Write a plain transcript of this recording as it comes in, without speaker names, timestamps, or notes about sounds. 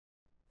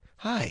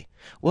Hi,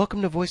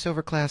 welcome to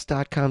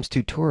VoiceOverClass.com's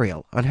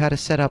tutorial on how to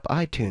set up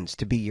iTunes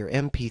to be your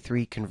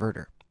MP3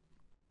 converter.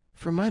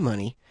 For my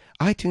money,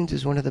 iTunes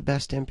is one of the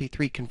best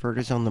MP3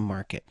 converters on the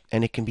market,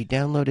 and it can be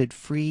downloaded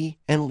free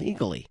and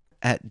legally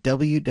at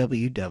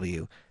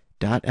www.apple.com.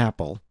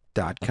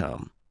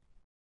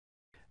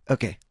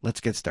 Okay,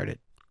 let's get started.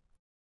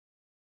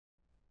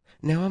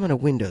 Now I'm on a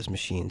Windows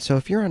machine, so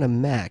if you're on a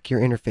Mac, your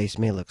interface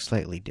may look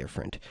slightly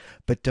different.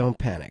 But don't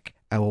panic,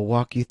 I will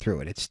walk you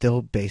through it. It's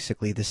still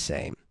basically the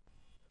same.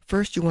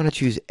 First, you want to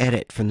choose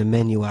Edit from the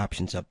menu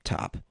options up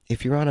top.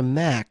 If you're on a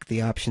Mac,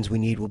 the options we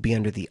need will be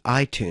under the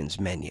iTunes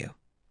menu.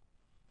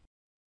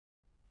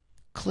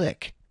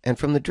 Click, and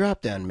from the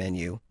drop-down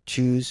menu,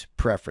 choose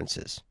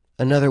Preferences.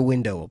 Another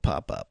window will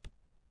pop up.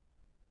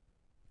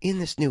 In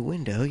this new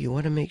window, you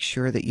want to make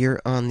sure that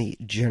you're on the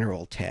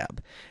General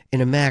tab.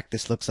 In a Mac,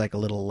 this looks like a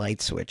little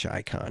light switch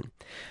icon.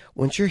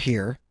 Once you're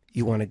here,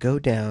 you want to go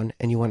down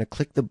and you want to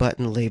click the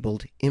button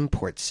labeled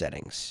Import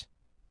Settings.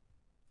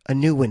 A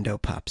new window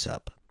pops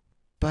up.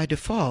 By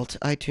default,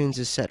 iTunes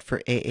is set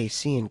for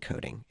AAC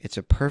encoding. It's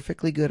a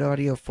perfectly good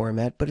audio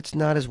format, but it's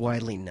not as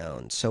widely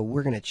known, so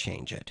we're going to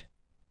change it.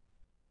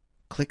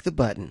 Click the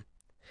button,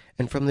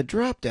 and from the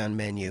drop-down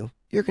menu,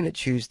 you're going to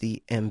choose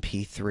the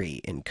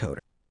MP3 encoder.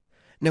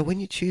 Now, when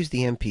you choose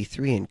the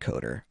MP3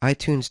 encoder,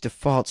 iTunes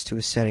defaults to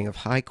a setting of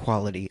high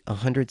quality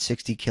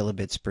 160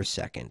 kilobits per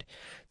second.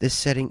 This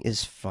setting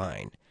is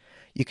fine.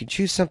 You can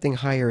choose something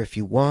higher if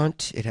you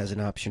want. It has an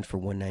option for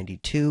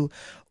 192,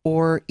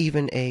 or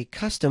even a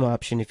custom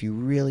option if you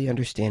really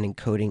understand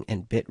encoding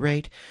and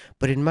bitrate.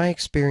 But in my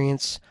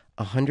experience,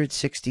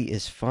 160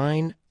 is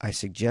fine. I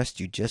suggest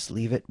you just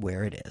leave it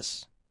where it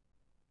is.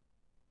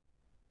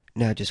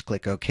 Now just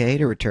click OK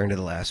to return to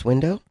the last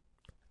window,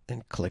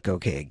 then click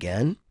OK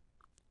again.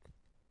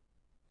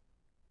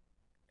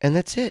 And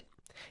that's it.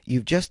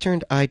 You've just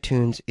turned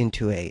iTunes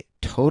into a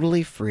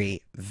totally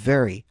free,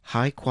 very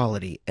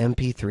high-quality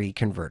MP3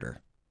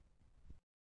 converter.